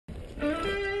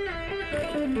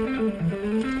Hey,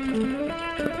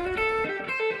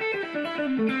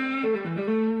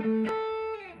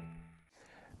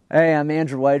 I'm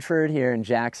Andrew Whiteford here in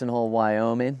Jackson Hole,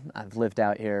 Wyoming. I've lived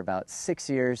out here about 6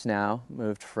 years now.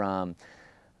 Moved from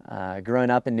growing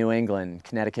up in New England,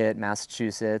 Connecticut,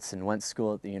 Massachusetts, and went to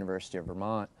school at the University of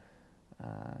Vermont.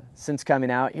 Since coming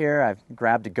out here, I've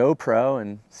grabbed a GoPro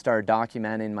and started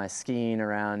documenting my skiing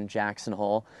around Jackson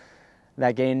Hole.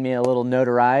 That gained me a little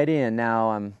notoriety, and now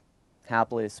I'm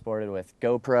happily supported with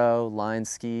GoPro, line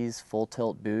skis, full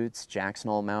tilt boots, Jackson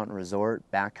Hole Mountain Resort,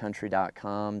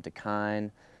 backcountry.com,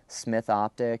 Dakine, Smith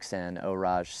Optics, and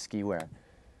Orage skiwear.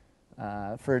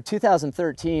 For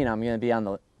 2013, I'm going to be on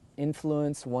the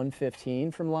Influence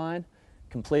 115 from Line,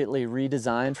 completely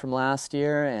redesigned from last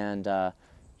year, and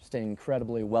just an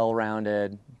incredibly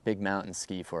well-rounded big mountain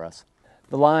ski for us.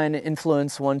 The Line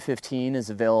Influence 115 is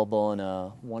available in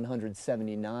a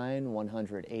 179,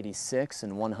 186,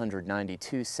 and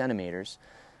 192 centimeters.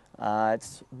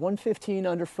 It's 115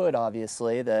 underfoot,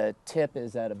 obviously. The tip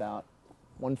is at about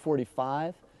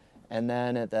 145, and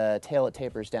then at the tail it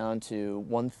tapers down to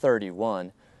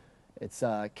 131. It's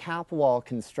Capwall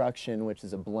Construction, which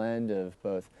is a blend of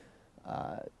both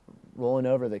rolling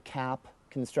over the cap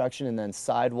construction and then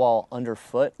sidewall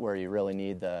underfoot, where you really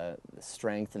need the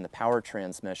strength and the power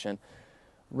transmission.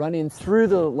 Running through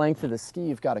the length of the ski,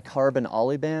 you've got a carbon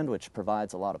Ollieband, which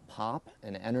provides a lot of pop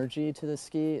and energy to the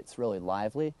ski. It's really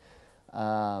lively.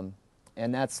 And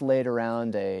that's laid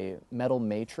around a metal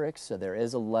matrix, so there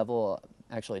is a level,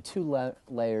 actually two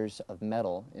layers of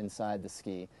metal inside the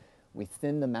ski. We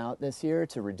thinned them out this year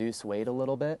to reduce weight a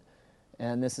little bit,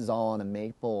 and this is all on a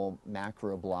maple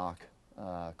Macroblock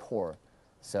core.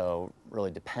 So really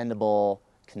dependable,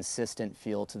 consistent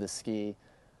feel to the ski,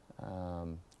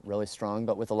 really strong,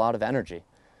 but with a lot of energy.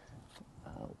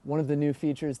 One of the new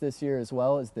features this year as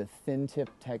well is the thin tip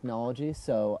technology.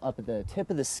 So up at the tip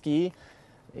of the ski,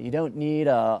 you don't need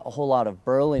a whole lot of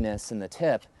burliness in the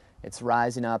tip. It's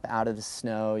rising up out of the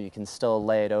snow. You can still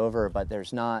lay it over, but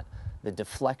there's not the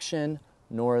deflection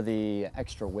nor the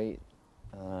extra weight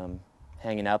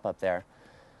hanging up there.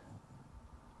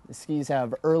 The skis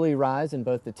have early rise in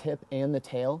both the tip and the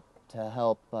tail to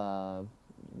help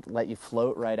let you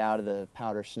float right out of the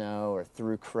powder snow or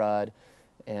through crud,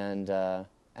 and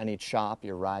any chop,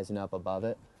 you're rising up above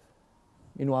it.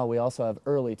 Meanwhile, we also have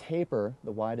early taper.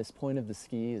 The widest point of the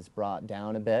ski is brought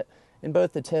down a bit in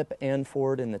both the tip and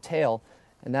forward in the tail,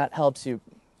 and that helps you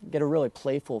get a really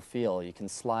playful feel. You can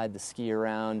slide the ski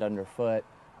around underfoot,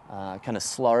 kind of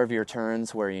slarve your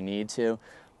turns where you need to,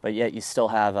 but yet you still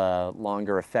have a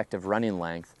longer effective running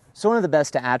length. So one of the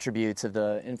best attributes of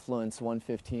the Influence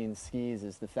 115 skis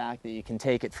is the fact that you can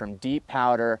take it from deep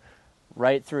powder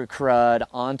right through crud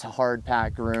onto hard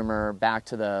pack groomer back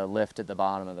to the lift at the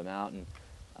bottom of the mountain,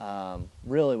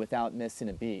 really without missing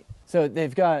a beat. So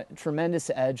they've got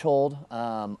tremendous edge hold.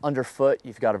 Underfoot,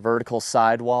 you've got a vertical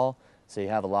sidewall, so you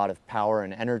have a lot of power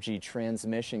and energy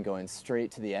transmission going straight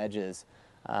to the edges.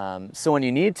 So when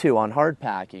you need to on hard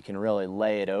pack, you can really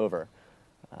lay it over.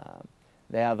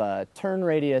 They have a turn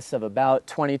radius of about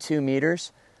 22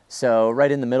 meters, so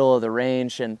right in the middle of the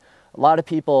range, and a lot of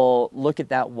people look at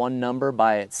that one number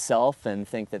by itself and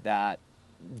think that that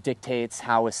dictates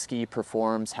how a ski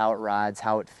performs, how it rides,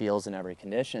 how it feels in every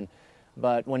condition.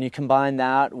 But when you combine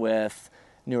that with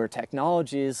newer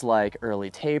technologies like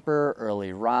early taper,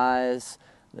 early rise,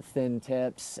 the thin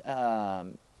tips,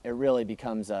 it really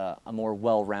becomes a more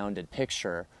well-rounded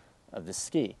picture of the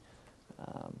ski.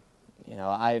 You know,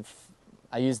 I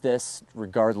use this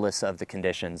regardless of the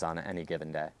conditions on any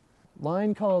given day.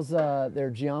 Line calls their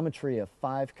geometry a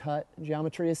 5-cut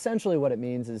geometry. Essentially what it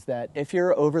means is that if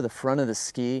you're over the front of the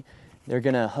ski, they're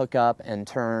going to hook up and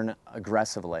turn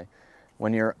aggressively.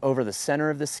 When you're over the center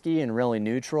of the ski and really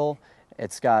neutral,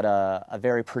 it's got a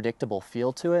very predictable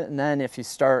feel to it. And then if you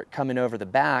start coming over the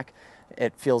back,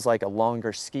 it feels like a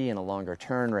longer ski and a longer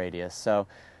turn radius. So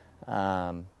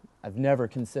I've never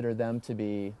considered them to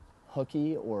be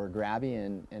hooky or grabby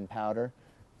in powder,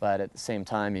 but at the same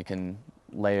time you can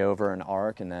lay over an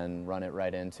arc and then run it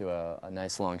right into a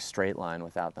nice long straight line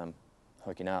without them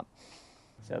hooking up.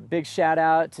 So big shout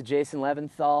out to Jason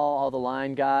Leventhal, all the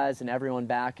Line guys, and everyone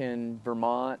back in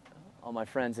Vermont, all my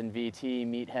friends in VT,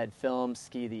 Meathead Films,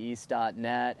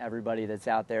 SkiTheEast.net, everybody that's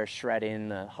out there shredding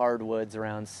the hardwoods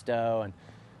around Stowe, and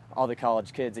all the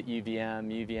college kids at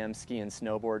UVM Ski and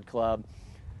Snowboard Club.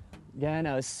 Again,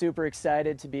 I was super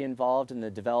excited to be involved in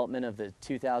the development of the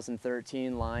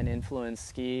 2013 Line Influence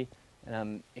ski, and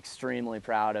I'm extremely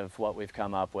proud of what we've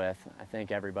come up with. I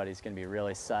think everybody's going to be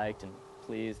really psyched and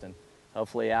pleased and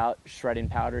hopefully out shredding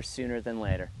powder sooner than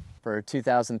later. For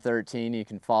 2013, you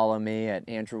can follow me at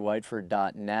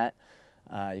andrewwhiteford.net.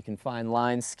 You can find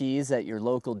line skis at your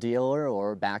local dealer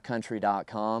or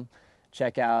backcountry.com.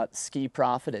 Check out Ski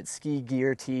Profit at Ski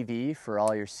Gear TV for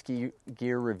all your ski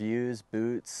gear reviews,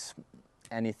 boots,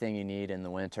 anything you need in the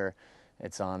winter.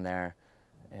 It's on there.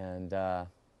 And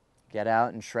get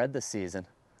out and shred this season.